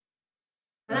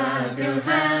clap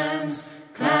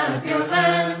your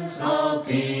hands, all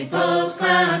peoples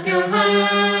clap your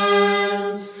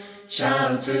hands.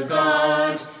 Shout to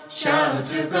God, shout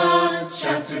to God,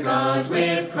 shout to God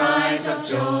with cries of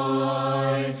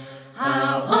joy.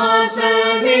 How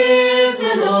awesome is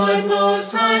the Lord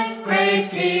Most High, great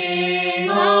King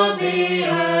of the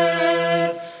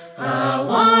earth. How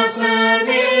awesome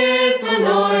is the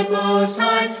Lord Most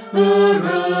High, who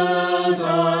rules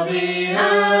all the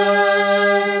earth.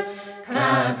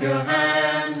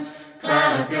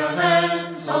 Clap your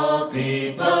hands, all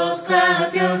peoples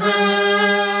clap your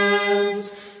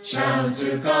hands. Shout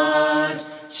to God,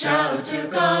 shout to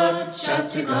God, shout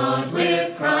to God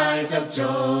with cries of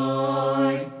joy.